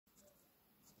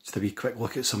Just a wee quick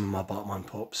look at some of my Batman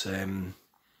pops, going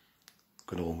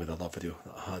along with the other video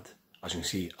that I had. As you can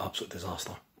see, absolute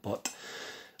disaster, but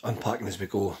unpacking as we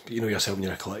go. But you know yourself when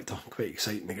you're a collector, quite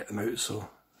exciting to get them out, so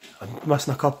I'm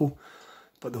missing a couple,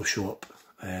 but they'll show up.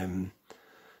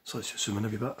 So let's just zoom in a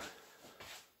wee bit.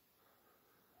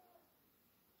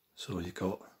 So you've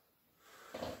got,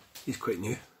 he's quite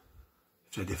new,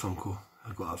 Freddy Funko.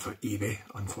 I got that for eBay,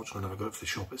 unfortunately I never got it for the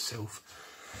shop itself.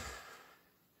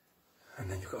 And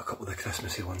then you've got a couple of the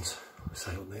Christmassy ones,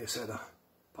 Silent Night, etc.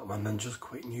 But my Ninja's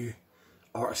quite new.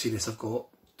 Art series I've got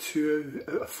 2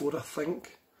 out of 4 I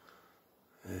think.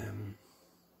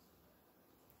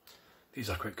 These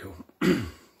are quite cool. The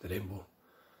Rainbow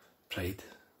Pride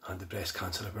and the Breast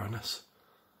Cancer Awareness.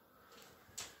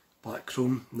 Black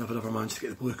chrome, never ever managed to get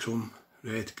the blue chrome,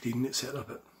 red, green, etc.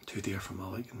 but too dear for my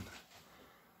liking.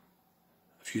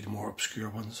 A few of the more obscure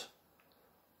ones.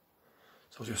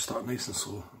 So I'll just start nice and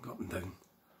slow and go up and down.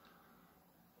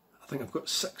 I think I've got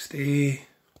 60,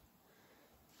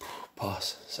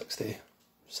 pass,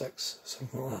 66,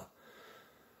 something like that.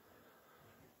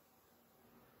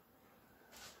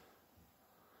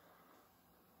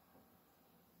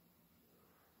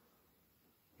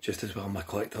 Just as well I'm a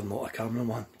collector, not a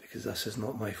cameraman, because this is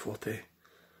not my forte.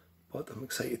 But I'm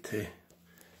excited to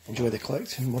enjoy the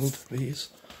collecting world with these.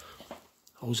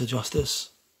 Halls of Justice,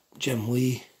 Jim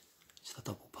Lee, just a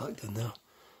double pack in there.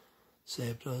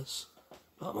 Zebras,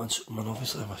 Batman, Superman,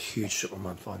 obviously I'm a huge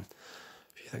Superman fan.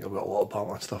 If you think I've got a lot of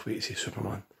Batman stuff, wait to see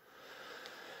Superman.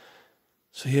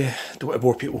 So yeah, don't want to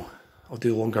bore people. I'll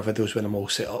do longer videos when I'm all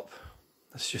set up.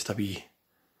 This is just a wee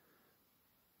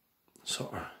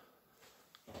sort of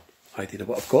idea of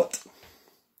what I've got.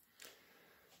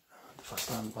 And if I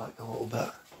stand back a little bit,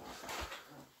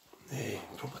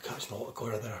 probably catching a lot of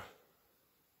glare there.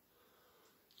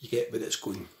 You get where it's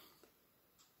going.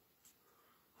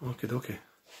 Okay.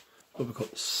 What have we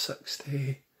got?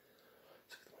 60,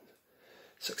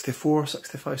 64,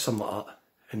 65, something like that.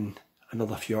 And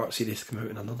another few art series to come out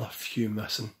and another few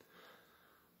missing.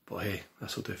 But hey,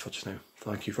 this will do for just now.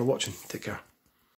 Thank you for watching. Take care.